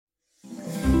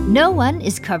No one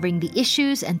is covering the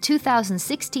issues and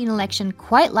 2016 election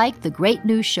quite like the great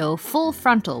news show Full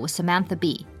Frontal with Samantha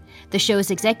Bee. The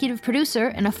show's executive producer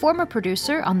and a former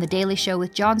producer on The Daily Show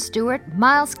with Jon Stewart,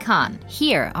 Miles Kahn,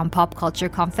 here on Pop Culture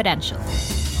Confidential.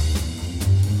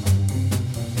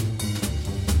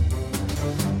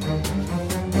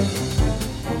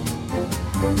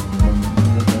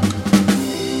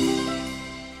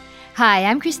 Hi,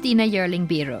 I'm Christina Yerling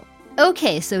Biro.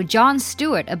 Okay, so Jon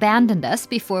Stewart abandoned us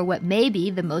before what may be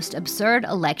the most absurd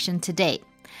election to date.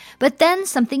 But then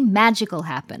something magical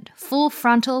happened. Full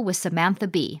Frontal with Samantha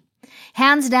Bee.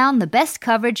 Hands down the best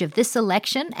coverage of this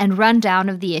election and rundown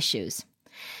of the issues.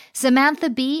 Samantha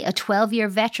Bee, a 12-year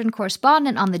veteran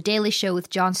correspondent on The Daily Show with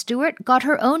Jon Stewart, got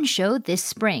her own show this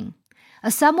spring. A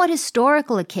somewhat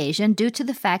historical occasion due to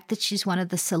the fact that she's one of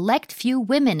the select few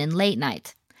women in late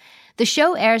night. The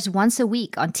show airs once a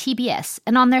week on TBS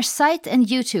and on their site and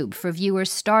YouTube for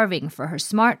viewers starving for her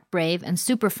smart, brave, and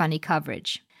super funny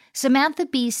coverage. Samantha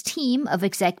Bee's team of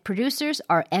exec producers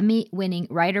are Emmy-winning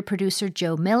writer-producer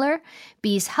Joe Miller,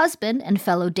 Bee's husband and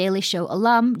fellow Daily Show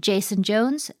alum Jason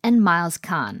Jones, and Miles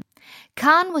Kahn.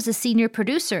 Kahn was a senior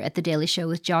producer at The Daily Show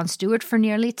with Jon Stewart for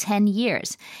nearly 10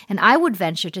 years, and I would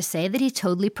venture to say that he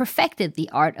totally perfected the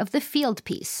art of the field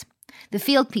piece. The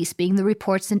field piece being the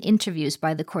reports and interviews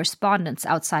by the correspondents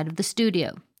outside of the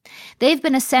studio. They've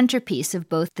been a centerpiece of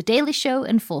both The Daily Show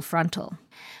and Full Frontal.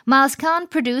 Miles Kahn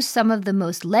produced some of the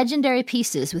most legendary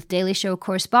pieces with Daily Show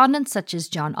correspondents such as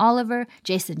John Oliver,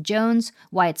 Jason Jones,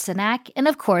 Wyatt Cenac, and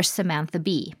of course Samantha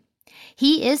Bee.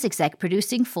 He is exec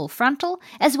producing Full Frontal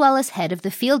as well as head of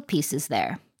the field pieces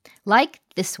there. Like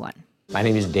this one. My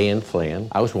name is Dan Flynn.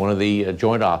 I was one of the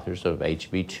joint authors of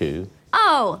HB2.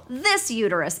 Oh, this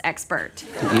uterus expert.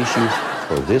 The issue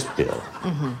for this bill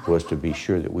was to be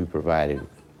sure that we provided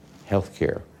health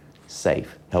care,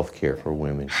 safe health care for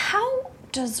women. How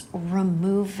does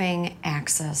removing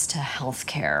access to health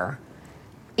care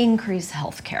increase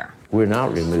health care? We're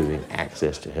not removing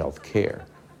access to health care.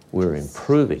 We're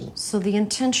improving. So the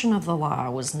intention of the law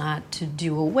was not to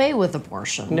do away with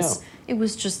abortions. No. It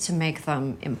was just to make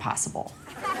them impossible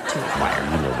to acquire. You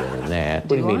know better than that. What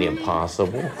do you mean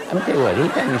impossible? I'm tell you what,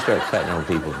 anytime you start cutting on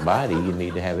people's body, you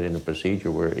need to have it in a procedure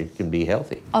where it can be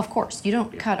healthy. Of course, you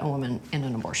don't cut a woman in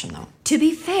an abortion, though. To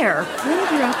be fair, Flynn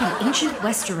grew up in ancient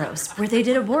Westeros, where they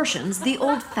did abortions the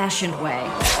old-fashioned way.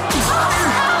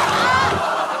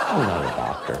 I'm not a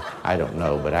doctor. I don't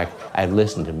know, but I've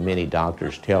listened to many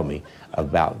doctors tell me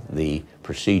about the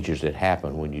procedures that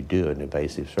happen when you do an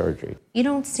invasive surgery. You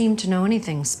don't seem to know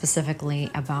anything specifically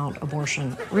about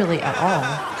abortion, really at all.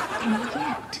 And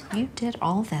yet, you did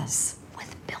all this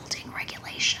with building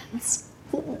regulations.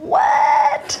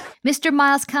 What? Mr.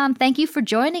 Miles Kahn, thank you for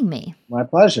joining me. My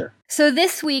pleasure. So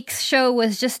this week's show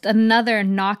was just another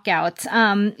knockout.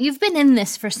 You've been in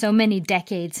this for so many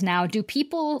decades now. Do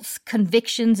people's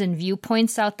convictions and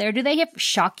viewpoints out there, do they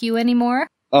shock you anymore?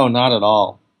 Oh, not at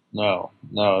all. No.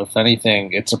 If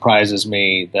anything, it surprises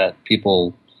me that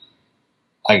people,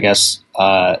 I guess,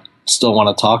 still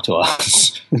want to talk to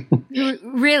us.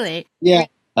 Really? Yeah.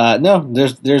 No,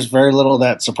 there's very little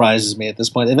that surprises me at this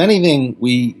point. If anything,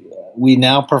 we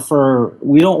now prefer,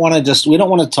 we don't want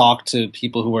to talk to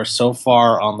people who are so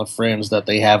far on the fringe that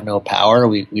they have no power.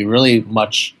 We really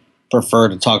much prefer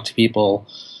to talk to people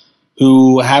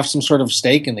who have some sort of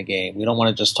stake in the game. We don't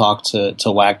want to just talk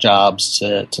to whack jobs,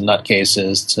 to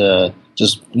nutcases, to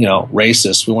just,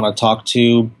 racists. We want to talk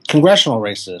to congressional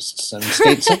racists and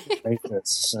state senate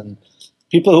racists and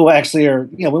people who actually are,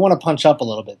 we want to punch up a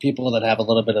little bit, people that have a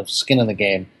little bit of skin in the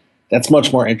game. That's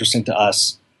much more interesting to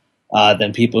us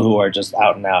than people who are just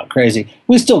out and out crazy.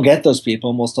 We still get those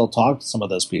people and we'll still talk to some of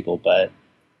those people, but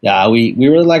yeah, we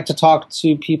really like to talk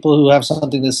to people who have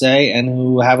something to say and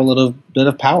who have a little bit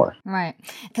of power. Right.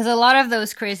 Because a lot of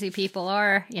those crazy people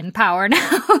are in power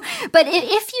now. But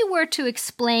if you were to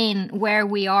explain where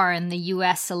we are in the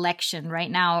U.S. election right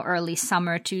now, early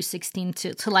summer 2016,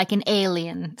 to like an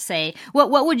alien, say, what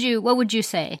would you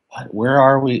say? Where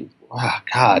are we? Oh,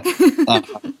 God.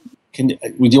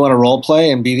 Would you want to role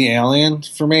play and be the alien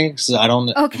for me? 'Cause I don't.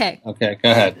 Okay. Okay,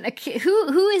 go ahead.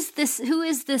 Who is this? Who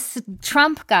is this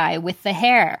Trump guy with the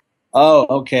hair? Oh,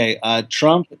 okay.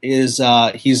 Trump is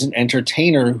he's an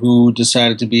entertainer who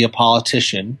decided to be a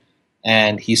politician,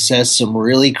 and he says some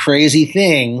really crazy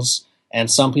things,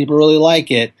 and some people really like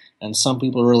it, and some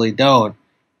people really don't.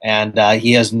 And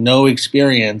he has no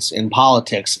experience in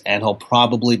politics, and he'll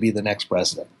probably be the next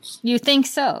president. You think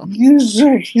so?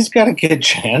 He's got a good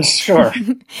chance, sure.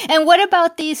 And what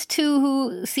about these two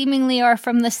who seemingly are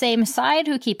from the same side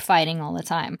who keep fighting all the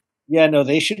time? Yeah, no,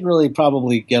 they should really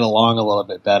probably get along a little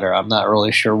bit better. I'm not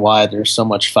really sure why there's so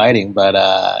much fighting, but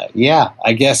yeah,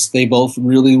 I guess they both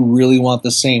really, really want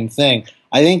the same thing.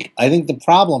 I think the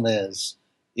problem is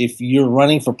if you're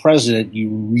running for president, you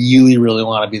really, really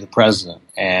want to be the president,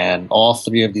 and all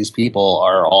three of these people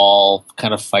are all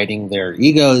kind of fighting their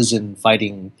egos and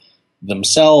fighting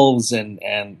themselves,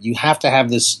 and you have to have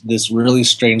this really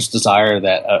strange desire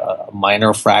that a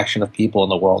minor fraction of people in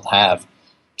the world have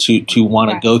to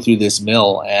want to go through this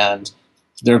mill, and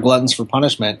they're gluttons for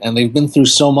punishment, and they've been through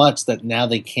so much that now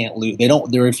they can't lose.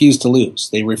 They refuse to lose.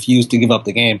 They refuse to give up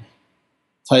the game.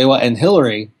 Tell you what, and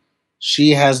Hillary,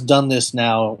 she has done this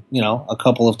now, a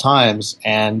couple of times,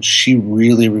 and she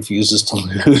really refuses to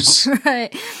lose.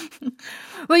 Right.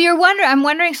 Well, I'm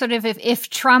wondering sort of if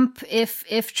Trump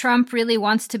really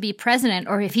wants to be president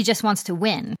or if he just wants to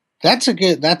win. That's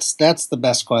the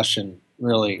best question.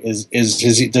 Really,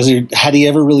 had he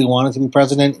ever really wanted to be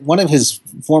president? One of his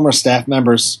former staff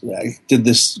members did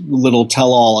this little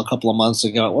tell-all a couple of months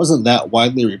ago. It wasn't that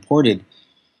widely reported,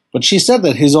 but she said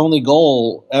that his only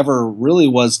goal ever really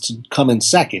was to come in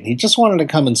second. He just wanted to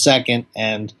come in second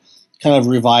and kind of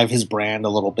revive his brand a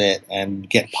little bit and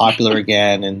get popular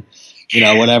again, and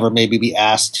whatever, maybe be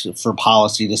asked for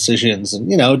policy decisions, and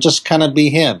just kind of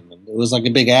be him. It was like a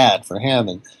big ad for him,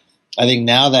 and I think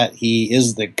now that he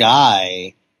is the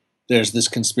guy, there's this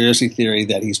conspiracy theory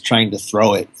that he's trying to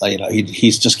throw it.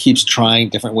 He just keeps trying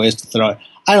different ways to throw it.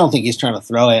 I don't think he's trying to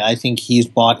throw it. I think he's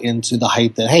bought into the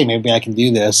hype that, hey, maybe I can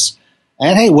do this.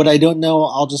 And hey, what I don't know,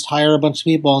 I'll just hire a bunch of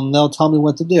people and they'll tell me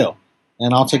what to do.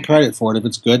 And I'll take credit for it if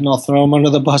it's good, and I'll throw them under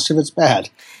the bus if it's bad.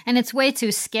 And it's way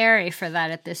too scary for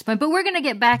that at this point. But we're going to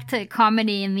get back to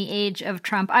comedy in the age of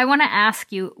Trump. I want to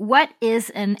ask you, what is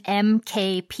an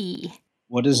MKP?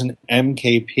 What is an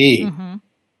MKP? Mm-hmm.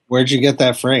 Where'd you get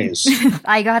that phrase?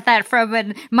 I got that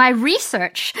from my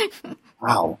research.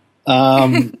 Wow.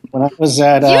 When I was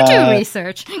at... You do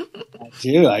research. I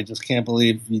do. I just can't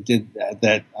believe you did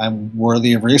that. I'm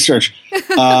worthy of research.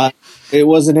 It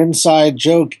was an inside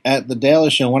joke at The Daily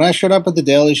Show. When I showed up at The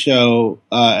Daily Show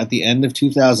at the end of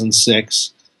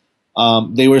 2006,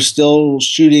 they were still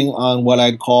shooting on what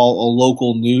I'd call a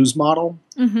local news model,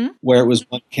 where it was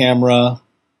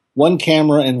one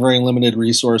camera and very limited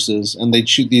resources, and they'd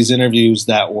shoot these interviews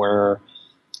that were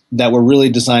really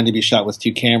designed to be shot with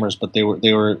two cameras, but they were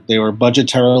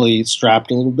budgetarily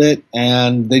strapped a little bit,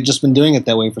 and they'd just been doing it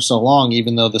that way for so long,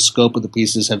 even though the scope of the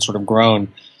pieces had sort of grown.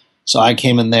 So I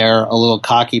came in there a little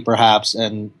cocky, perhaps,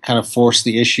 and kind of forced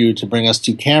the issue to bring us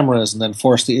two cameras, and then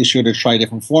forced the issue to try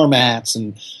different formats.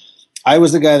 And I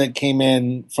was the guy that came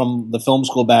in from the film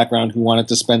school background who wanted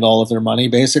to spend all of their money,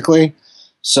 basically.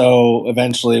 So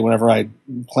eventually, whenever I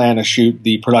plan to shoot,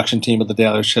 the production team at The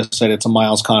Daily Show said it's a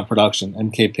Miles Kahn production,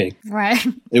 MKP. Right.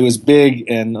 It was big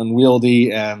and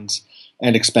unwieldy and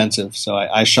expensive. So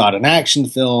I shot an action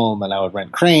film, and I would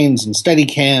rent cranes and steady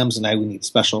cams, and I would need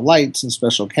special lights and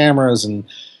special cameras. And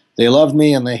they loved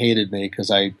me and they hated me because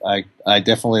I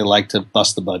definitely like to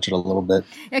bust the budget a little bit.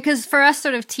 Yeah, because for us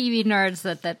sort of TV nerds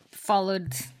that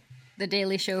followed The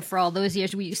Daily Show for all those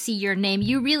years, we see your name.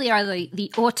 You really are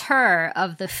the auteur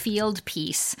of the field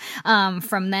piece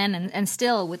from then and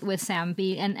still with Sam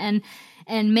Bee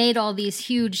and made all these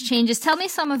huge changes. Tell me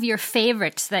some of your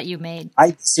favorites that you made.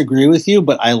 I disagree with you,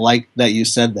 but I like that you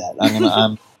said that.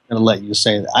 I'm gonna let you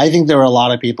say that. I think there were a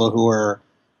lot of people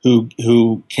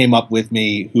who came up with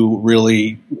me who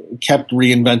really kept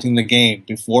reinventing the game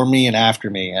before me and after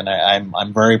me, and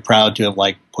I'm very proud to have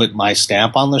put my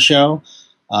stamp on the show.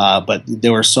 But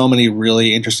there were so many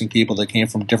really interesting people that came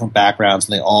from different backgrounds,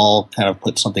 and they all kind of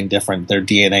put something different, their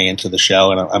DNA into the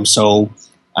show. And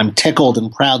I'm tickled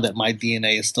and proud that my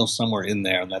DNA is still somewhere in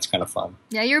there, and that's kind of fun.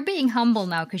 Yeah, you're being humble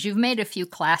now because you've made a few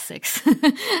classics.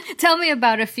 Tell me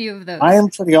about a few of those. I am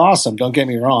pretty awesome. Don't get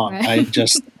me wrong. Right. I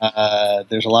just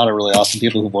there's a lot of really awesome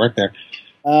people who've worked there.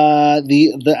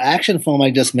 The action film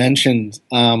I just mentioned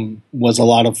was a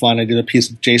lot of fun. I did a piece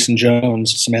with Jason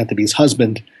Jones, Samantha Bee's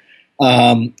husband,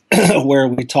 where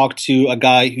we talked to a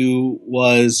guy who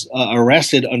was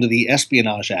arrested under the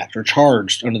Espionage Act, or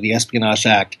charged under the Espionage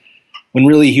Act, when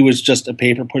really he was just a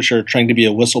paper pusher trying to be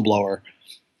a whistleblower.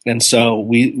 And so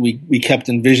we kept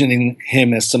envisioning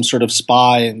him as some sort of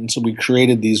spy, and so we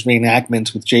created these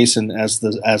reenactments with Jason as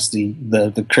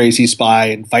the crazy spy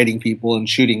and fighting people and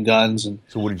shooting guns. And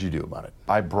so what did you do about it?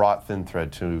 I brought Thin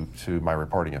Thread to my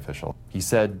reporting official. He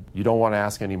said, "You don't want to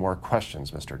ask any more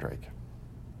questions, Mr. Drake.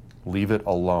 Leave it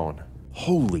alone."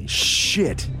 Holy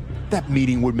shit! That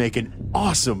meeting would make an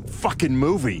awesome fucking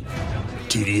movie.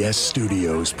 TDS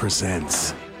Studios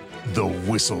presents The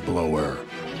Whistleblower.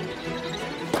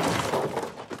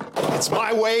 It's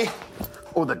my way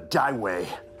or the die way.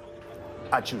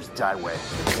 I choose die way.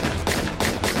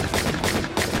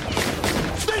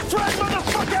 Stay trapped,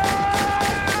 motherfuckers!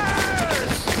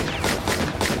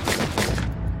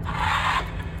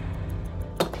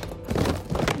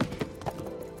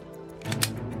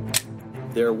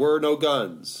 There were no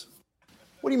guns.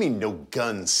 What do you mean, no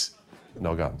guns?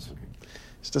 No guns.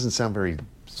 This doesn't sound very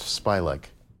spy-like.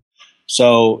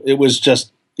 So it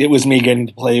was me getting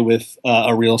to play with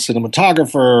a real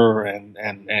cinematographer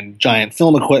and giant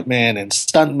film equipment and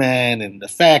stuntmen and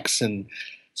effects, and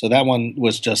so that one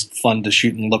was just fun to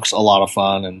shoot and looks a lot of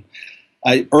fun. And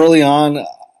early on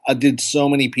I did so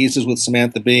many pieces with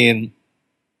Samantha Bee, and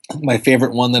my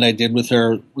favorite one that I did with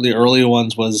her, the earlier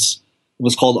ones, was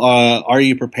called "Are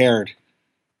You Prepared?"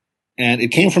 And it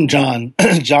came from John.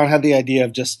 John had the idea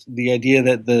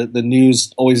that the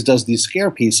news always does these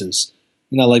scare pieces,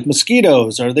 like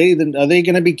mosquitoes. Are they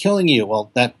going to be killing you?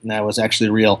 Well, that was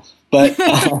actually real, but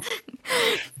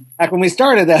back when we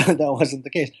started, that wasn't the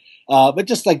case. But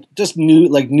just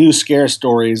news scare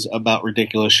stories about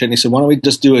ridiculous shit. And he said, why don't we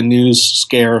just do a news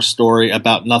scare story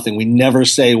about nothing? We never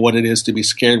say what it is to be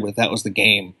scared with. That was the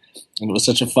game. And it was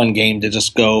such a fun game to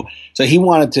just go. So he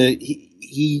wanted to,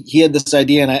 he had this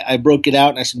idea, and I broke it out,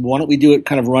 and I said, why don't we do it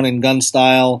kind of run and gun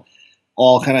style,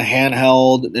 all kind of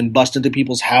handheld, and bust into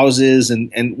people's houses.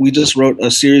 And we just wrote a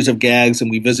series of gags,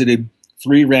 and we visited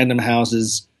 3 random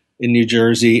houses in New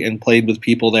Jersey and played with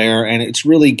people there, and it's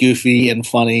really goofy and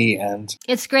funny, and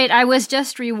it's great. I was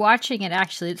just rewatching it,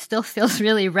 actually. It still feels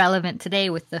really relevant today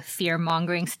with the fear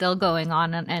mongering still going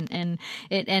on, and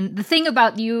the thing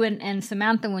about you and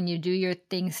Samantha when you do your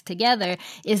things together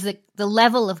is that the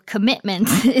level of commitment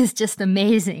is just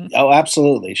amazing. Oh,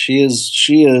 absolutely. She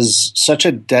is such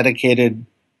a dedicated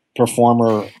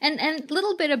performer. And a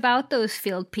little bit about those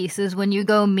field pieces when you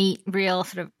go meet real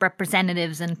sort of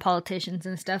representatives and politicians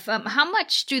and stuff. How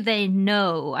much do they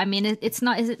know? I mean, is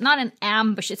it not an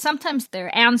ambush? Sometimes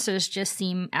their answers just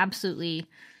seem absolutely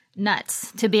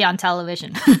nuts to be on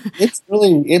television.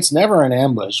 It's never an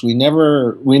ambush. We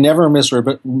never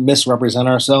misrepresent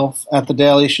ourselves at the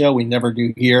Daily Show. We never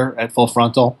do here at Full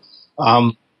Frontal.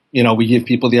 We give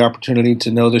people the opportunity to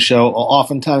know the show.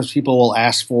 Oftentimes people will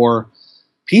ask for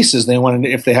pieces. They want to,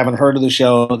 if they haven't heard of the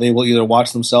show, they will either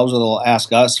watch themselves or they'll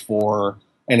ask us for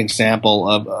an example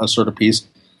of a sort of piece.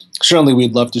 Certainly,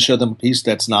 we'd love to show them a piece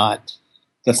that's not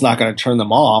going to turn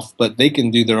them off, but they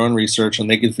can do their own research and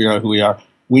they can figure out who we are.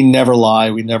 We never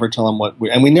lie. We never tell them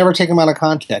and we never take them out of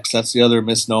context. That's the other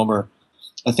misnomer.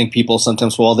 I think people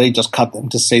sometimes, they just cut them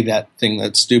to say that thing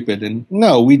that's stupid. And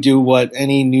no, we do what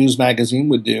any news magazine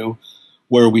would do,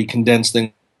 where we condense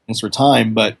things for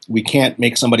time, but we can't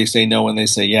make somebody say no when they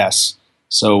say yes.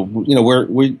 So,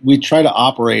 we try to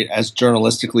operate as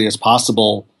journalistically as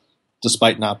possible,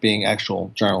 despite not being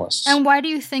actual journalists. And why do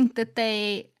you think that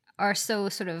they are so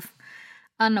sort of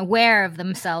unaware of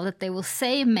themselves that they will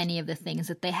say many of the things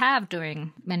that they have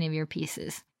during many of your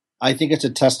pieces? I think it's a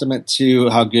testament to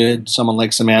how good someone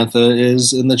like Samantha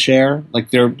is in the chair.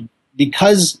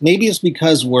 Because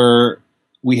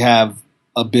we have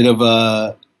a bit of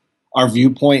our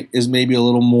viewpoint is maybe a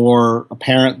little more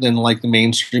apparent than like the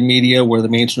mainstream media, where the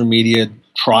mainstream media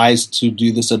tries to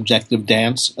do this objective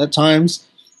dance at times.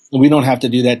 We don't have to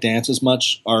do that dance as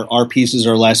much. Our pieces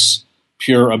are less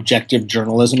pure objective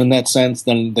journalism in that sense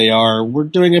than they are. We're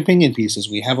doing opinion pieces.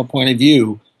 We have a point of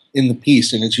view in the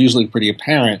piece, and it's usually pretty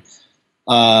apparent.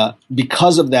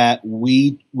 Because of that,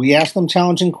 we ask them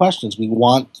challenging questions. We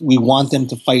want them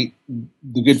to fight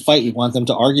the good fight. We want them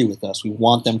to argue with us. We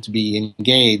want them to be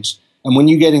engaged. And when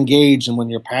you get engaged and when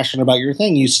you're passionate about your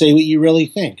thing, you say what you really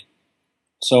think.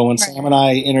 So when Sam and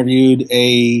I interviewed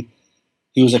he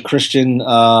was a Christian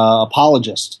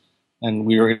apologist, and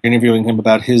we were interviewing him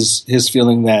about his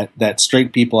feeling that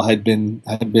straight people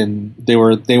they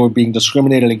were being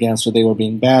discriminated against, or they were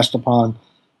being bashed upon,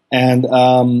 and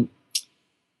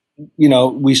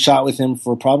we shot with him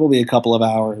for probably a couple of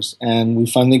hours, and we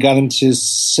finally got him to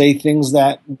say things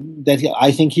that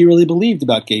I think he really believed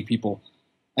about gay people.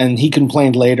 And he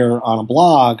complained later on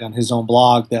his own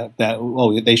blog, that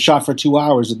they shot for 2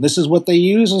 hours and this is what they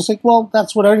use. And it's like, well,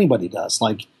 that's what anybody does.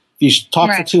 Like, if you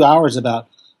talk for 2 hours about,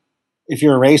 if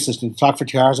you're a racist, and you talk for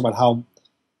 2 hours about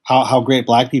how great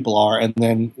black people are, and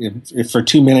then if for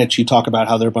 2 minutes you talk about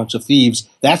how they're a bunch of thieves,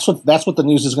 that's what the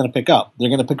news is going to pick up. They're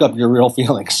going to pick up your real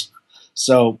feelings.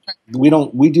 So we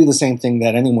do the same thing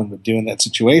that anyone would do in that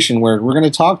situation, where we're going to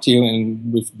talk to you,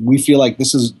 and if we feel like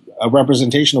this is a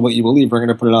representation of what you believe, we're going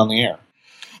to put it on the air.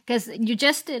 Because you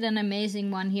just did an amazing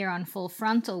one here on Full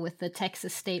Frontal with the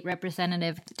Texas State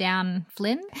Representative Dan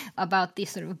Flynn about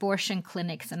these sort of abortion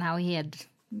clinics and how he had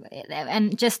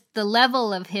and just the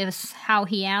level of how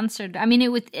he answered. I mean,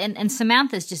 and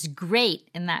Samantha's just great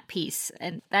in that piece,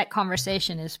 and that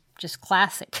conversation is just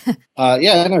classic.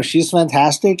 Yeah, no, she's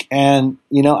fantastic, and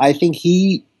I think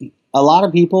a lot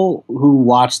of people who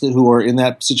watched it, who are in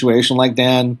that situation like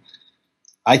Dan,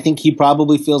 I think he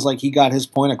probably feels like he got his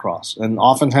point across. And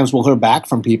oftentimes we'll hear back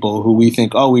from people who we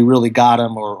think, oh, we really got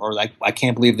him, or like, I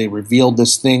can't believe they revealed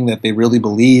this thing that they really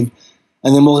believe.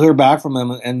 And then we'll hear back from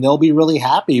them, and they'll be really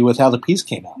happy with how the piece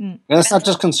came out. And it's not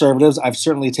just conservatives. I've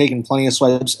certainly taken plenty of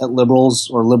swipes at liberals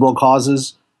or liberal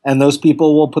causes, and those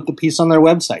people will put the piece on their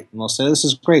website, and they'll say, this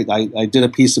is great. I did a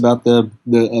piece about a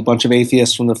bunch of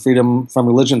atheists from the Freedom from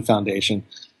Religion Foundation,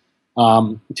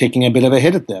 taking a bit of a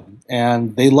hit at them,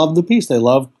 and they loved the piece. They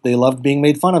loved being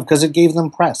made fun of because it gave them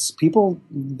press.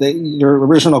 Your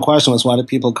original question was, why do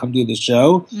people come to the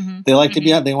show? They like to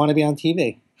be on. They want to be on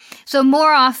TV. So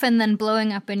more often than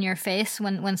blowing up in your face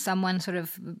when someone sort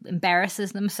of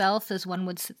embarrasses themselves, as one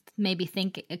would maybe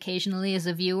think occasionally as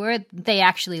a viewer, they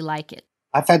actually like it.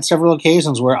 I've had several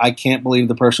occasions where I can't believe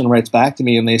the person writes back to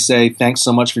me and they say, thanks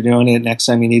so much for doing it. Next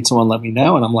time you need someone, let me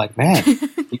know. And I'm like, man,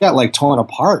 you got like torn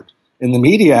apart in the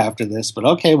media after this, but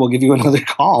okay, we'll give you another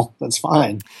call. That's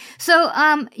fine. So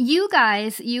you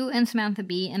guys, you and Samantha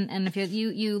Bee, and if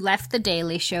you left The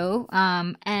Daily Show,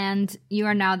 and you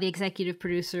are now the executive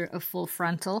producer of Full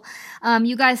Frontal.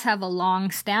 You guys have a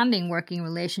long-standing working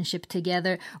relationship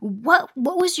together. What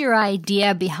was your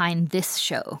idea behind this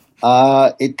show?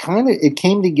 It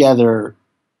came together.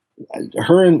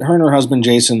 Her and her husband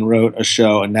Jason wrote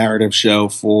a narrative show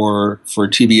for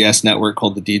TBS network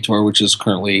called The Detour, which is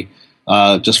currently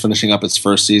just finishing up its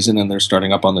first season, and they're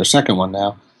starting up on their second one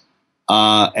now.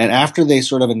 And after they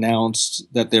sort of announced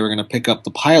that they were going to pick up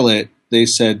the pilot, they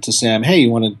said to Sam, hey, you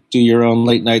want to do your own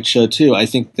late night show too? I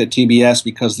think that TBS,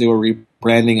 because they were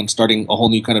rebranding and starting a whole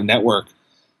new kind of network,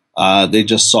 they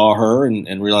just saw her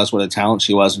and realized what a talent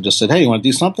she was and just said, hey, you want to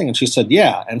do something? And she said,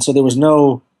 yeah. And so there was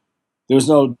no, do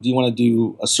you want to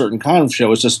do a certain kind of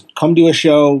show? It's just come do a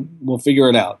show. We'll figure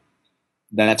it out.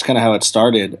 That's kind of how it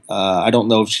started. I don't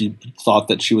know if she thought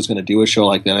that she was going to do a show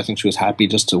like that. I think she was happy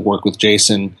just to work with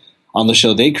Jason on the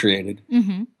show they created.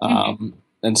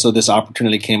 And so this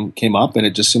opportunity came up, and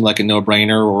it just seemed like a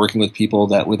no-brainer. We're working with people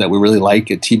that we really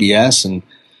like at TBS, and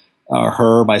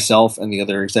her, myself, and the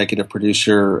other executive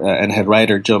producer and head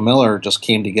writer, Joe Miller, just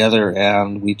came together,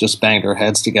 and we just banged our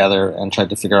heads together and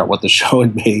tried to figure out what the show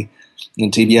would be.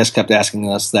 And TBS kept asking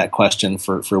us that question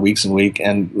for weeks and weeks,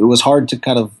 and it was hard to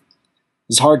kind of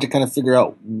figure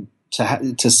out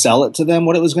to sell it to them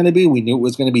what it was going to be. We knew it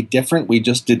was going to be different. We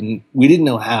didn't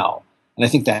know how. And I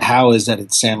think that how is that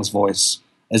it's Sam's voice,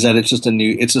 is that it's just a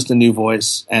new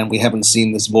voice, and we haven't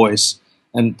seen this voice.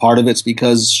 And part of it's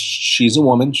because she's a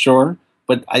woman, sure,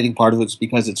 but I think part of it's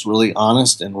because it's really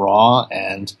honest and raw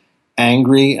and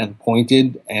angry and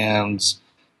pointed, and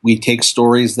we take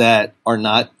stories that are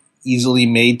not easily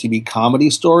made to be comedy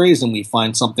stories, and we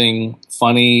find something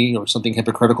funny or something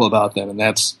hypocritical about them. And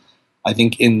that's, I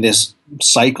think, in this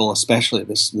cycle, especially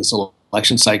this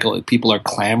election cycle, people are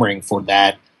clamoring for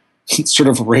that sort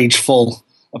of rageful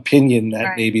opinion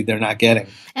that maybe they're not getting.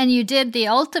 And you did the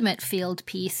ultimate field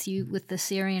piece with the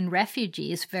Syrian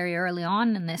refugees very early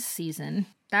on in this season.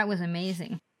 That was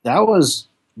amazing. That was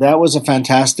a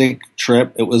fantastic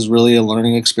trip. It was really a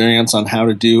learning experience on how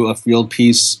to do a field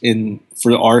piece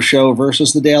for our show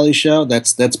versus The Daily Show.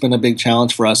 That's been a big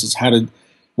challenge for us, is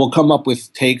we'll come up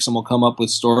with takes and we'll come up with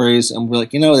stories, and we're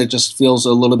like, it just feels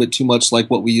a little bit too much like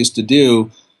what we used to do.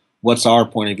 What's our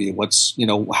point of view?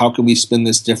 How can we spin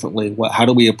this differently? How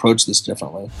do we approach this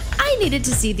differently? I needed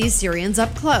to see these Syrians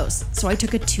up close, so I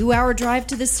took a 2-hour drive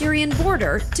to the Syrian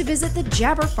border to visit the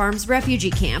Jabber Farms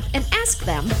refugee camp and ask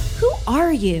them, who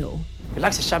are you?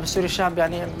 بالعكس الشعب السوري شعب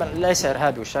يعني ليس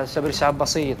إرهابي والشعب السوري شعب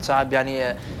بسيط شعب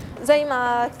يعني زي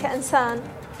ما كإنسان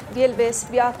بيلبس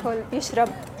بياكل بيشرب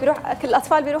كل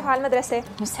الأطفال بيروحوا على المدرسة.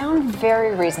 You sound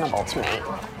very reasonable to me.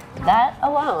 That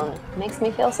alone makes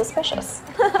me feel suspicious.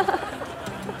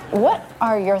 What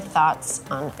are your thoughts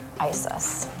on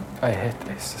ISIS? I hate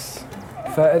ISIS.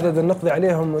 فإذا بدنا نقضي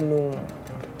عليهم إنه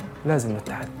لازم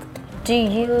نتحد. Do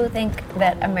you think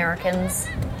that Americans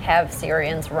have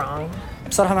Syrians wrong?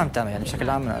 بصراحة ما متابع يعني بشكل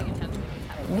عام.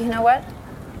 You know what?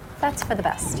 That's for the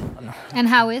best. And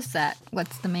how is that?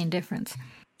 What's the main difference?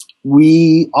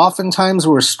 We oftentimes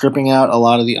were stripping out a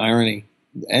lot of the irony.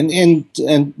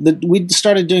 We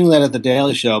started doing that at The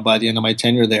Daily Show by the end of my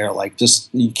tenure there. Like, just,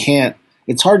 you can't,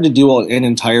 it's hard to do an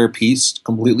entire piece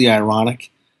completely ironic.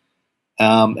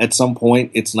 At some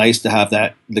point, it's nice to have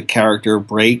the character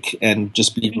break and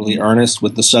just be really earnest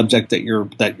with the subject that you're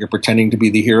pretending to be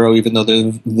the hero, even though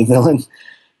they're the villain.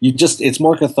 it's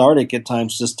more cathartic at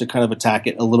times just to kind of attack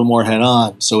it a little more head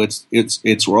on. So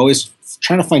we're always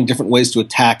trying to find different ways to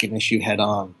attack an issue head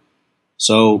on.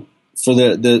 So for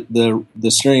the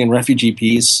Syrian refugee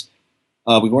piece,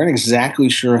 we weren't exactly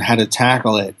sure how to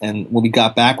tackle it. And when we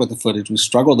got back with the footage, we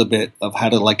struggled a bit of how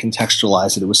to like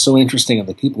contextualize it. It was so interesting and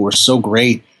the people were so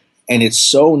great, and it's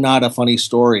so not a funny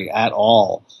story at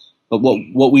all. But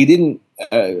what we didn't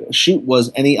shoot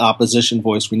was any opposition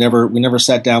voice. We never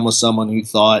sat down with someone who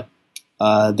thought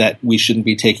that we shouldn't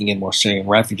be taking in more Syrian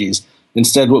refugees.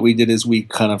 Instead, what we did is we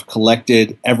kind of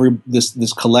collected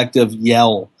this collective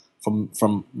yell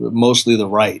from mostly the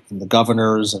right, from the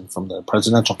governors and from the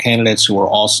presidential candidates who were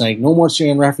all saying, no more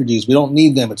Syrian refugees. We don't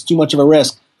need them. It's too much of a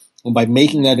risk. And by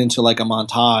making that into like a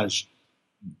montage,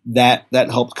 that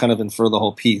helped kind of infer the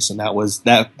whole piece. And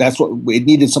that's what it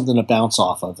needed, something to bounce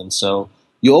off of. And so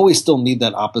you always still need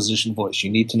that opposition voice.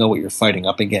 You need to know what you're fighting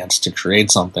up against to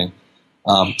create something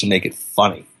to make it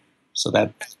funny. So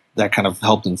that kind of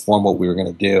helped inform what we were going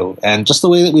to do. And just the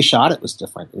way that we shot it was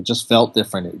different. It just felt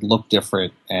different. It looked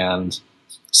different. And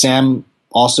Sam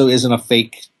also isn't a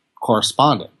fake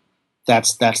correspondent.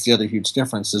 That's the other huge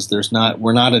difference is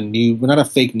we're not a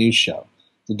fake news show.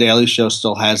 The Daily Show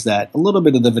still has that a little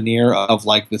bit of the veneer of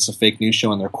like it's a fake news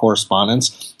show and their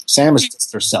correspondence. Sam is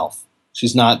just herself.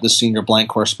 She's not the senior blank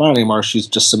correspondent anymore. She's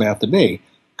just Samantha Bee,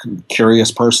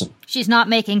 curious person. She's not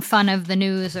making fun of the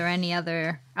news or any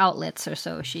other outlets or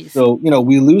so. So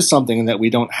we lose something in that we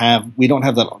don't have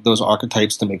those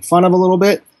archetypes to make fun of a little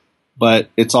bit, but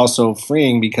it's also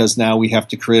freeing because now we have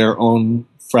to create our own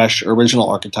fresh original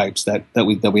archetypes that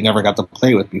we never got to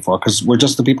play with before because we're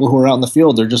just the people who are out in the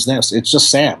field. They're just this. It's just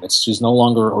Sam. She's no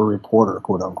longer a reporter,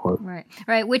 quote unquote.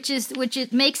 Right. Which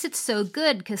it makes it so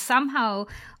good because somehow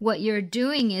what you're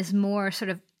doing is more sort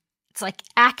of, it's like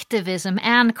activism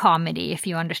and comedy, if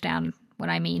you understand what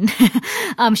I mean.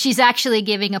 She's actually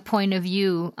giving a point of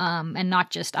view and not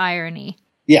just irony.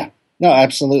 Yeah, no,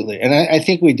 absolutely. And I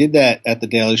think we did that at the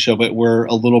Daily Show, but we're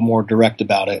a little more direct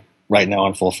about it right now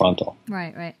on Full Frontal.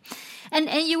 Right. And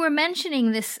you were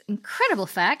mentioning this incredible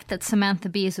fact that Samantha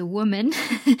Bee is a woman,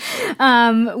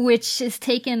 which has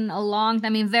taken a long,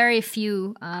 very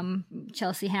few,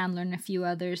 Chelsea Handler and a few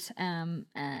others, and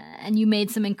you made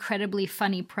some incredibly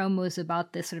funny promos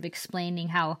about this, sort of explaining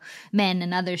how men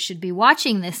and others should be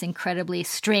watching this incredibly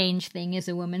strange thing as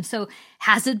a woman. So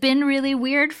has it been really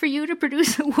weird for you to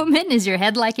produce a woman? Is your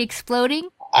head like exploding?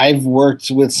 I've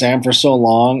worked with Sam for so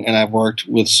long, and I've worked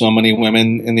with so many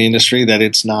women in the industry that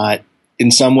it's not. In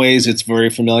some ways, it's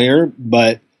very familiar,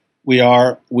 but we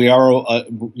are,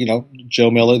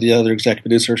 Joe Miller, the other executive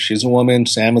producer, she's a woman.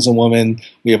 Sam is a woman.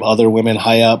 We have other women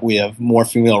high up. We have more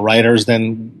female writers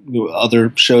than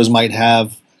other shows might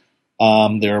have.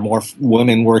 There are more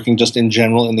women working just in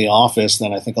general in the office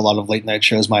than I think a lot of late night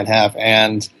shows might have.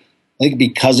 And I think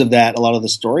because of that, a lot of the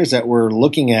stories that we're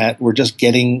looking at, we're just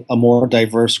getting a more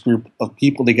diverse group of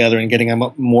people together and getting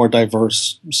a more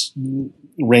diverse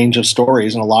range of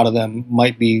stories, and a lot of them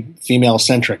might be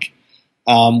female-centric,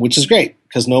 which is great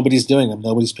because nobody's doing them.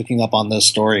 Nobody's picking up on those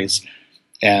stories.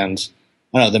 And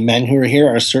I don't know, the men who are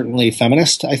here are certainly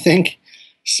feminist, I think.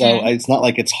 So It's not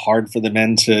like it's hard for the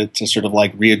men to sort of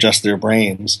like readjust their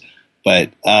brains.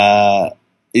 But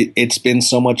it's been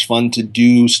so much fun to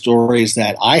do stories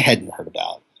that I hadn't heard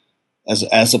about.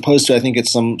 As opposed to, I think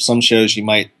it's some shows you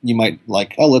might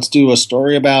like, oh, let's do a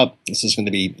story about, this is going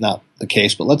to be not the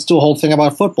case, but let's do a whole thing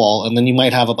about football. And then you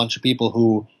might have a bunch of people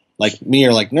who, like me,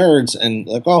 are like nerds and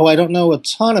like, oh, I don't know a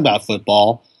ton about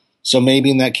football. So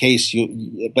maybe in that case,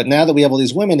 but now that we have all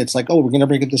these women, it's like, oh, we're going to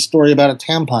bring this story about a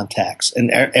tampon tax. And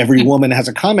every woman has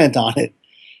a comment on it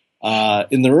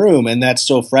in the room. And that's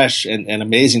so fresh and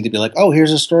amazing to be like, oh,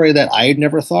 here's a story that I had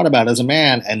never thought about as a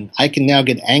man. And I can now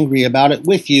get angry about it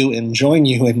with you and join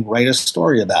you and write a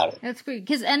story about it. That's great.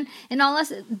 Because, and in all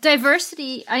this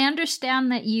diversity, I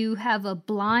understand that you have a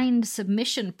blind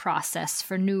submission process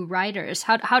for new writers.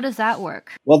 How does that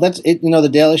work? Well, that's it. The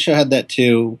Daily Show had that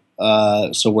too.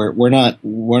 So we're not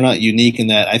unique in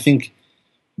that. I think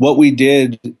what we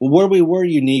did, where we were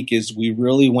unique is we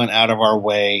really went out of our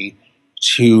way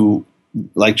to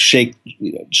like shake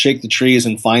the trees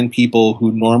and find people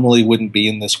who normally wouldn't be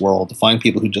in this world, to find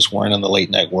people who just weren't in the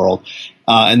late night world.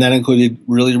 And that included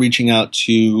really reaching out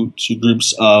to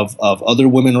groups of other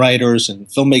women writers and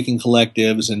filmmaking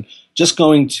collectives and just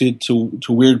going to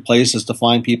weird places to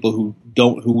find people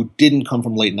who didn't come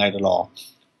from late night at all.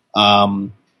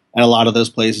 And a lot of those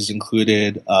places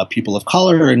included people of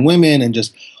color and women and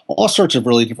just all sorts of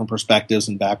really different perspectives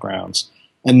and backgrounds.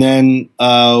 And then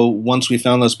once we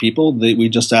found those people, we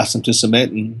just asked them to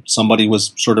submit, and somebody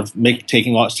was sort of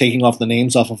taking off the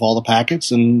names off of all the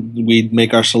packets, and we'd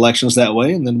make our selections that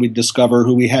way, and then we'd discover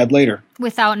who we had later.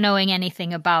 Without knowing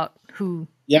anything about who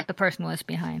the person was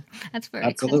behind. That's very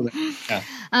Absolutely. cool. Yeah.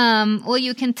 Well,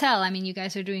 you can tell. I mean, you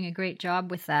guys are doing a great job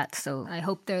with that. So I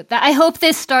hope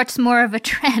this starts more of a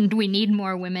trend. We need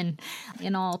more women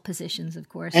in all positions, of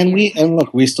course. And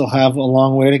look, we still have a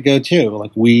long way to go too.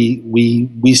 Like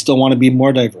we still want to be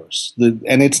more diverse.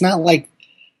 And it's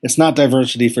not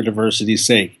diversity for diversity's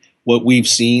sake. What we've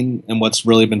seen and what's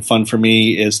really been fun for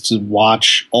me is to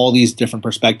watch all these different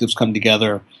perspectives come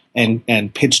together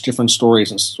and pitch different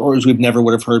stories and stories we've never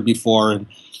would have heard before. And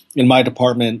in my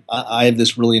department, I have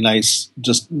this really nice,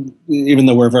 just even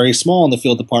though we're very small in the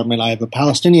field department, I have a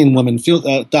Palestinian woman field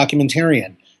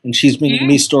documentarian, and she's bringing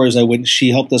me stories I wouldn't. She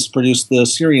helped us produce the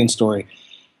Syrian story.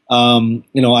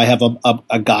 I have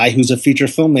a guy who's a feature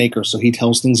filmmaker, so he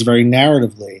tells things very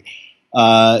narratively.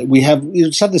 We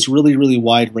just have this really, really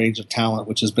wide range of talent,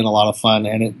 which has been a lot of fun,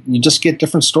 and you just get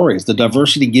different stories. The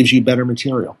diversity gives you better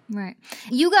material. Right.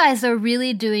 You guys are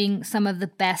really doing some of the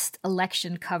best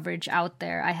election coverage out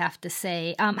there, I have to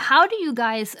say. How do you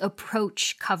guys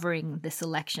approach covering this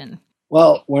election?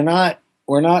 Well, we're not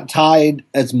tied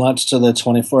as much to the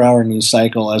 24-hour news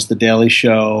cycle as the Daily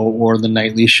Show or the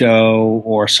Nightly Show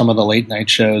or some of the late night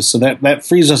shows. So that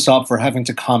frees us up for having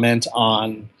to comment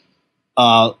on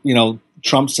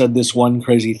Trump said this one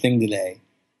crazy thing today.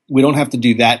 We don't have to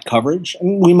do that coverage. I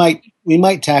mean, we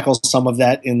might tackle some of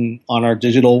that on our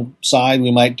digital side.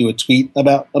 We might do a tweet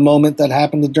about a moment that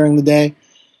happened during the day.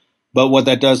 But what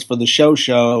that does for the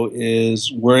show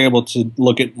is we're able to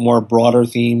look at more broader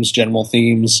themes, general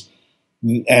themes,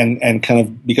 and kind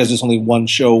of, because it's only one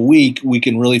show a week, we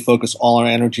can really focus all our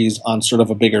energies on sort of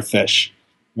a bigger fish.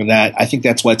 And I think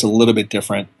that's why it's a little bit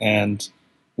different, and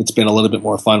it's been a little bit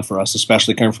more fun for us,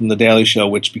 especially coming from the Daily Show,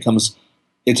 which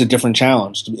it's a different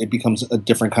challenge. It becomes a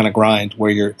different kind of grind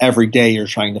where every day you're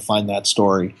trying to find that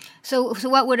story. So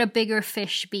what would a bigger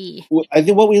fish be? I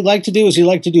think what we like to do is we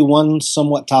like to do one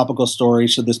somewhat topical story.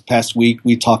 So this past week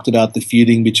we talked about the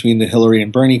feuding between the Hillary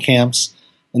and Bernie camps,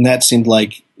 and that seemed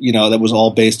like, that was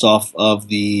all based off of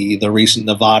the recent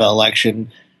Nevada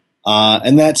election.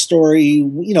 And that story,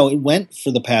 it went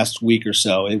for the past week or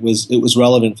so. It was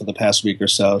relevant for the past week or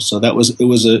so. So it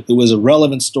was a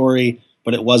relevant story,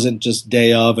 but it wasn't just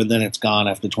day of and then it's gone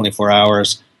after 24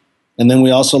 hours. And then we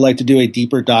also like to do a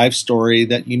deeper dive story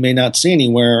that you may not see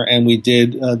anywhere. And we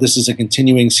did. This is a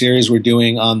continuing series we're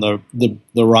doing on the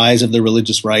rise of the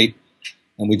religious right.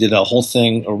 And we did a whole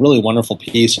thing, a really wonderful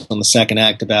piece on the second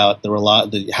act about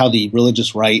how the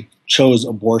religious right chose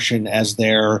abortion as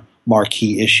their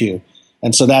marquee issue.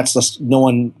 And so that's just, no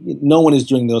one is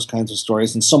doing those kinds of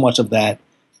stories. And so much of that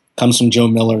comes from Joe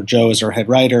Miller. Joe is our head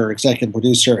writer, executive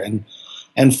producer,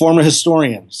 and former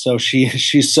historian. So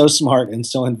she's so smart and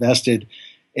so invested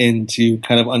into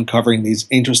kind of uncovering these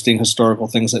interesting historical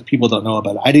things that people don't know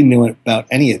about. I didn't know about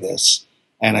any of this.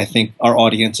 And I think our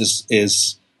audience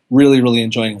is really, really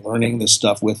enjoying learning this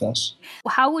stuff with us.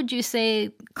 How would you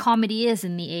say comedy is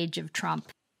in the age of Trump?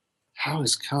 How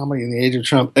is comedy in the age of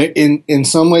Trump? In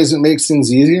some ways, it makes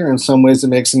things easier. In some ways, it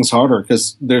makes things harder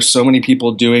because there's so many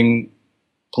people doing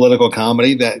political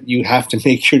comedy that you have to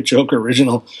make your joke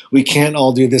original. We can't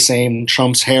all do the same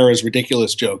Trump's hair is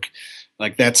ridiculous joke.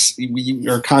 Like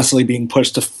you're constantly being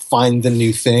pushed to find the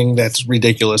new thing that's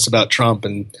ridiculous about Trump.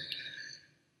 And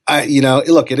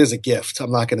look, it is a gift.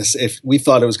 I'm not going to say, if we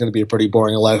thought it was going to be a pretty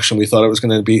boring election, we thought it was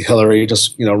going to be Hillary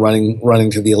just,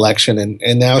 running to the election.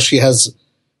 And now she has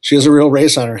a real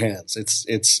race on her hands.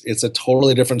 It's a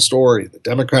totally different story. The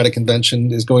Democratic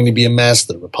convention is going to be a mess.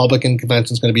 The Republican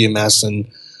convention is going to be a mess. And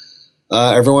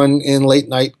everyone in late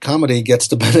night comedy gets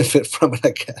to benefit from it,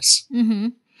 I guess. Mm-hmm.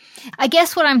 I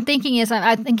guess what I'm thinking is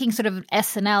I'm thinking sort of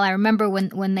SNL. I remember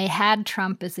when they had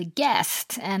Trump as a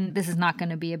guest, and this is not going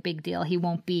to be a big deal. He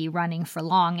won't be running for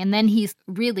long. And then he's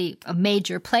really a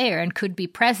major player and could be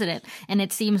president. And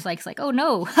it seems like it's like, oh,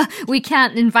 no, we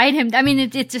can't invite him. I mean,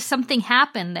 it's just something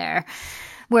happened there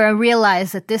where I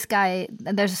realized that this guy,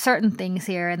 there's certain things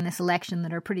here in this election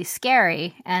that are pretty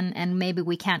scary, and maybe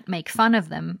we can't make fun of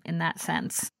them in that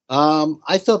sense.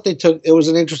 I thought it was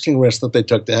an interesting risk that they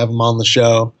took to have him on the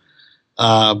show.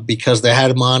 Because they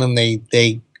had him on and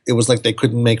it was like they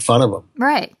couldn't make fun of him.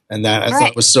 Right. And that I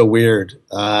thought was so weird.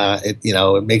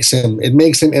 It makes him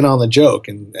in on the joke.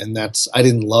 And I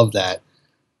didn't love that.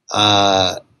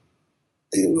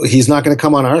 He's not going to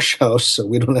come on our show, so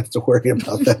we don't have to worry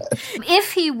about that.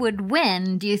 If he would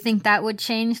win, do you think that would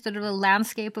change sort of the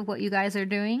landscape of what you guys are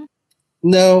doing?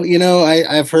 No,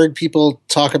 I've heard people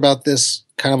talk about this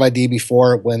kind of idea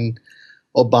before. When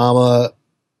Obama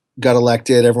got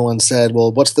elected, everyone said,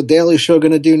 well, what's the Daily Show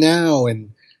going to do now?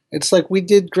 And it's like, we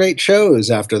did great shows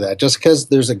after that. Just because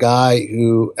there's a guy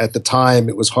who, at the time,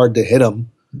 it was hard to hit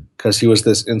him because he was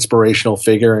this inspirational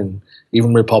figure, and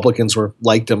even Republicans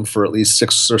liked him for at least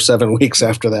 6 or 7 weeks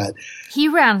after that. He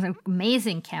ran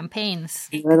amazing campaigns.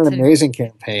 He ran an amazing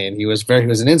campaign. He was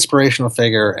an inspirational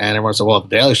figure, and everyone said, well, the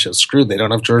Daily Show's screwed. They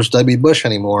don't have George W. Bush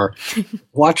anymore.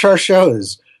 Watch our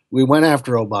shows. We went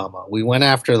after Obama. We went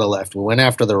after the left. We went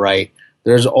after the right.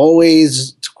 There's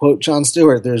always, to quote Jon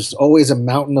Stewart, there's always a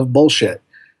mountain of bullshit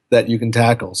that you can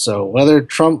tackle. So whether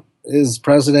Trump is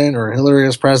president or Hillary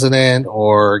is president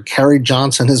or Kerry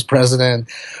Johnson is president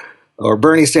or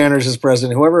Bernie Sanders is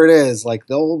president, whoever it is, like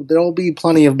there'll be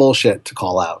plenty of bullshit to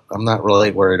call out. I'm not really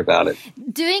worried about it.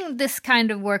 Doing this kind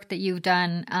of work that you've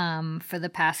done for the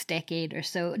past decade or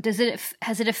so,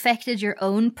 has it affected your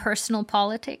own personal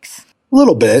politics? A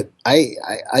little bit.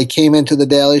 I came into the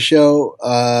Daily Show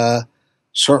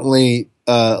certainly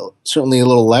a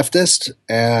little leftist,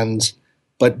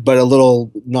 but a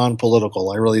little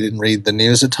non-political. I really didn't read the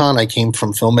news a ton. I came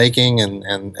from filmmaking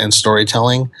and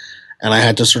storytelling, and I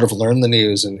had to sort of learn the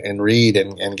news and read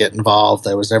and get involved.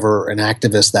 I was never an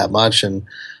activist that much, and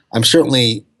I'm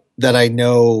certainly that I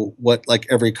know what like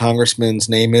every congressman's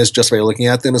name is just by looking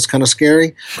at them is kind of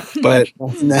scary. But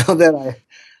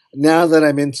now that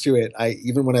I'm into it,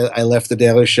 even when I left the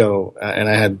Daily Show and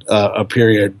I had a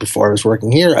period before I was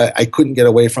working here, I couldn't get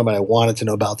away from it. I wanted to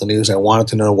know about the news. I wanted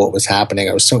to know what was happening.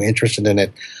 I was so interested in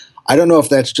it. I don't know if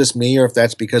that's just me or if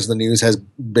that's because the news has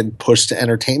been pushed to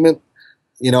entertainment.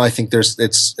 I think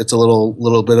it's a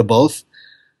little bit of both.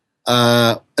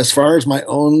 As far as my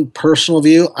own personal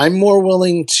view, I'm more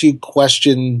willing to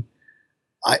question.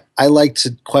 I like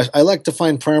to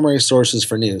find primary sources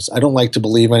for news. I don't like to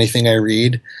believe anything I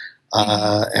read,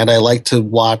 and I like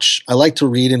to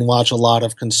read and watch a lot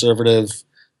of conservative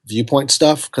viewpoint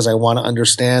stuff because I want to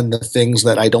understand the things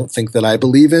that I don't think that I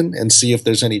believe in and see if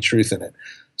there's any truth in it.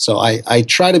 So I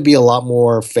try to be a lot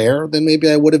more fair than maybe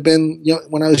I would have been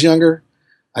when I was younger.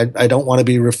 I don't want to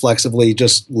be reflexively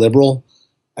just liberal.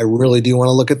 I really do want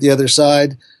to look at the other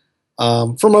side.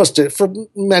 For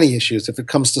many issues, if it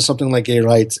comes to something like gay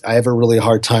rights, I have a really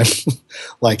hard time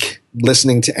like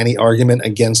listening to any argument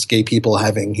against gay people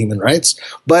having human rights.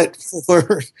 But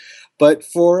for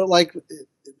like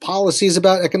policies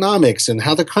about economics and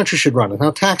how the country should run and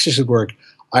how taxes should work,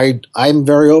 I'm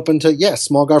very open to, yes,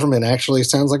 small government actually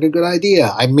sounds like a good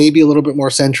idea. I may be a little bit more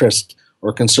centrist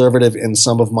or conservative in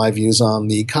some of my views on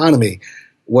the economy.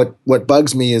 What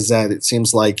bugs me is that it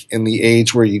seems like in the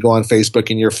age where you go on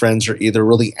Facebook and your friends are either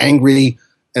really angry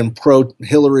and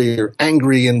pro-Hillary or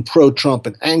angry and pro-Trump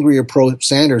and angry or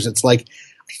pro-Sanders, it's like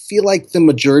I feel like the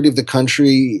majority of the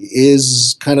country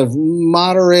is kind of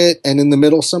moderate and in the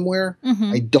middle somewhere.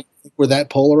 Mm-hmm. I don't think we're that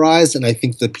polarized, and I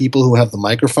think the people who have the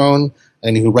microphone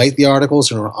and who write the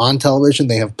articles and are on television,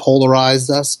 they have polarized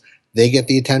us. They get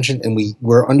the attention, and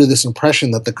we're under this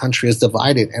impression that the country is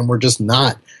divided, and we're just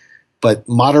not. But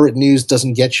moderate news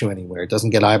doesn't get you anywhere. It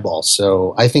doesn't get eyeballs.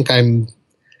 So I think I've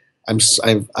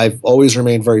always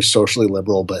remained very socially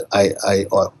liberal, but I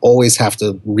always have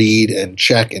to read and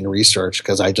check and research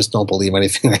because I just don't believe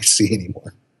anything I see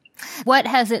anymore. What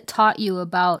has it taught you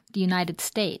about the United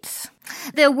States?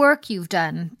 The work you've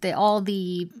done, all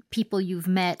the people you've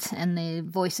met and the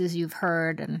voices you've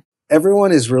heard, and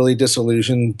everyone is really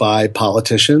disillusioned by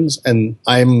politicians, and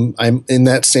I'm in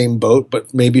that same boat,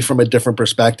 but maybe from a different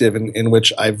perspective in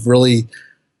which I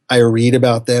read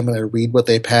about them and I read what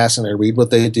they pass and I read what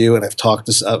they do, and I've talked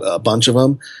to a bunch of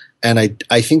them, and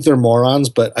I think they're morons,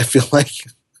 but I feel like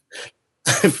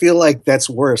that's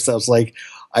worse. I was like,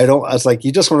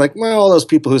 you just want to well, all those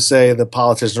people who say the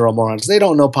politicians are all morons, they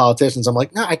don't know politicians. I'm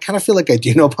like, no, I kind of feel like I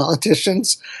do know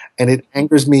politicians. And it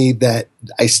angers me that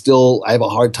I have a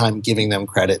hard time giving them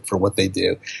credit for what they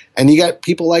do. And you got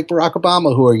people like Barack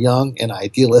Obama who are young and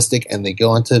idealistic, and they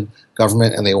go into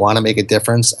government and they want to make a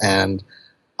difference, and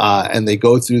they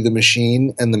go through the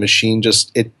machine, and the machine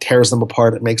it tears them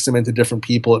apart. It makes them into different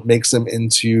people. It makes them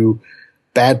into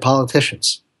bad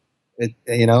politicians. I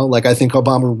think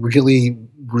Obama really,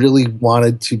 really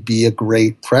wanted to be a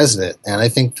great president, and I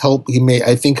think he'll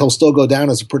still go down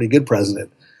as a pretty good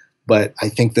president. But I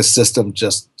think the system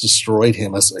just destroyed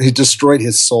him. It destroyed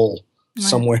his soul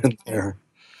somewhere in there.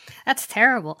 That's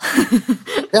terrible.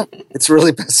 Yeah, it's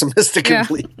really pessimistic and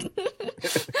bleak.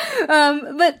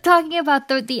 But talking about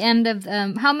the end of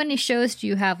how many shows do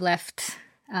you have left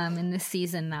in this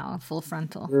season now, Full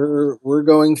Frontal? We're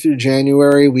going through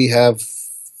January. We have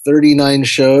 39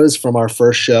 shows from our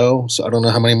first show. So I don't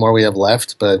know how many more we have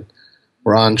left, but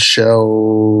we're on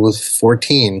show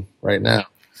 14 right now.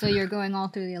 So you're going all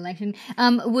through the election.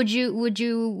 Would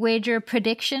you wager a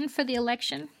prediction for the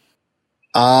election?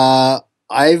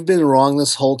 I've been wrong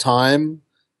this whole time.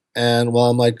 And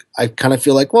well, I kind of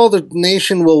feel like, well, the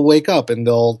nation will wake up and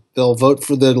they'll vote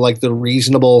for the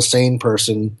reasonable, sane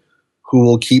person who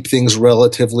will keep things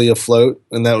relatively afloat,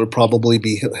 and that would probably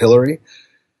be Hillary.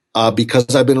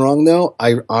 Because I've been wrong, though,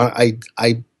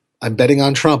 I'm betting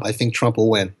on Trump. I think Trump will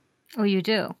win. Oh, you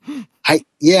do?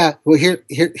 Yeah. Well,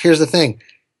 here's the thing.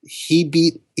 He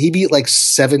beat like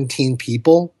 17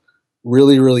 people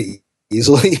really, really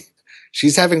easily.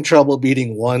 She's having trouble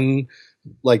beating one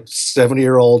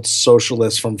 70-year-old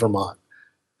socialist from Vermont.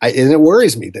 And it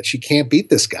worries me that she can't beat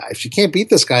this guy. If she can't beat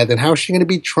this guy, then how is she going to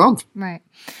beat Trump? Right.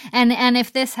 And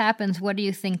if this happens, what do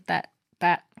you think that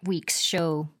week's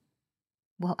show?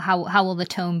 Well, how will the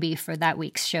tone be for that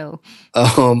week's show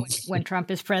when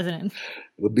Trump is president?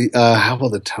 Would be how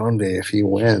will the tone be if he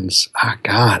wins? Oh,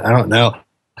 God, I don't know.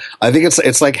 I think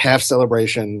it's like half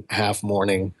celebration, half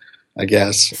mourning, I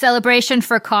guess. Celebration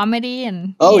for comedy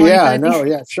and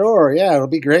sure, it'll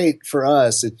be great for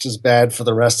us. It's just bad for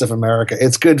the rest of America.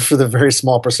 It's good for the very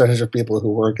small percentage of people who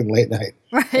work in late night,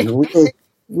 right? And really,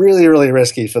 really, really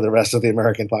risky for the rest of the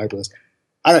American populace.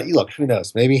 Look, who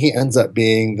knows? Maybe he ends up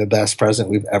being the best president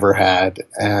we've ever had,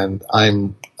 and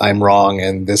I'm wrong,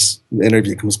 and this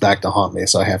interview comes back to haunt me,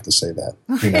 so I have to say that.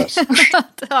 Who knows?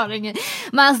 Haunting it.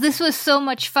 Miles, this was so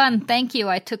much fun. Thank you.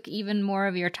 I took even more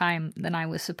of your time than I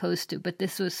was supposed to, but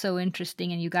this was so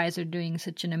interesting, and you guys are doing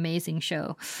such an amazing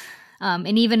show.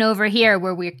 And even over here,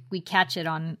 where we catch it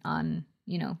on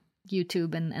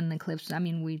YouTube and the clips, I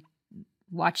mean, we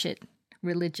watch it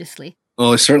religiously.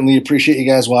 Well, I certainly appreciate you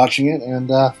guys watching it, and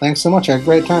thanks so much. I had a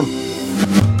great time.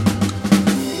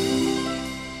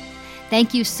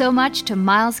 Thank you so much to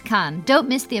Miles Khan. Don't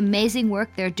miss the amazing work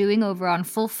they're doing over on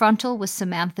Full Frontal with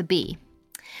Samantha Bee.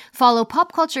 Follow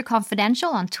Pop Culture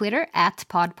Confidential on Twitter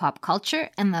 @PodPopCulture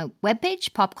and the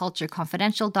webpage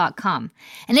popcultureconfidential.com.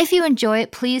 And if you enjoy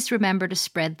it, please remember to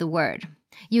spread the word.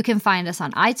 You can find us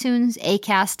on iTunes,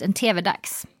 Acast, and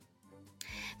TV-Dags.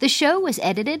 The show was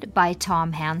edited by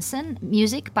Tom Hansen,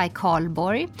 music by Carl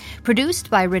Borg,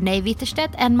 produced by Renee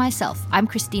Witterstedt and myself. I'm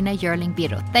Christina Yerling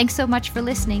Biro. Thanks so much for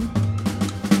listening.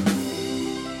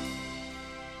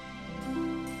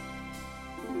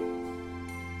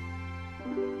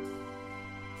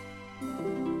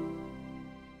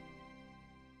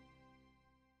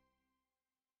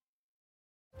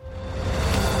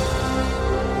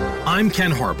 I'm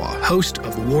Ken Harbaugh, host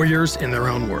of Warriors in Their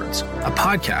Own Words, a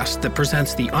podcast that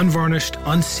presents the unvarnished,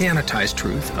 unsanitized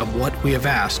truth of what we have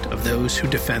asked of those who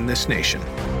defend this nation.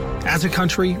 As a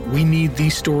country, we need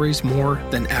these stories more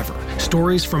than ever.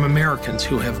 Stories from Americans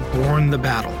who have borne the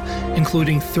battle,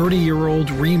 including 30-year-old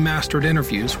remastered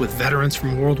interviews with veterans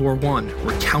from World War I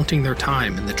recounting their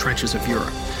time in the trenches of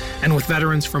Europe, and with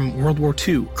veterans from World War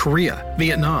II, Korea,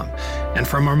 Vietnam, and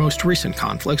from our most recent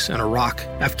conflicts in Iraq,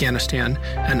 Afghanistan,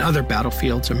 and other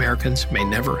battlefields Americans may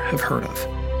never have heard of.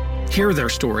 Hear their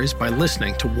stories by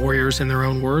listening to Warriors in Their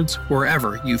Own Words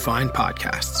wherever you find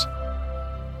podcasts.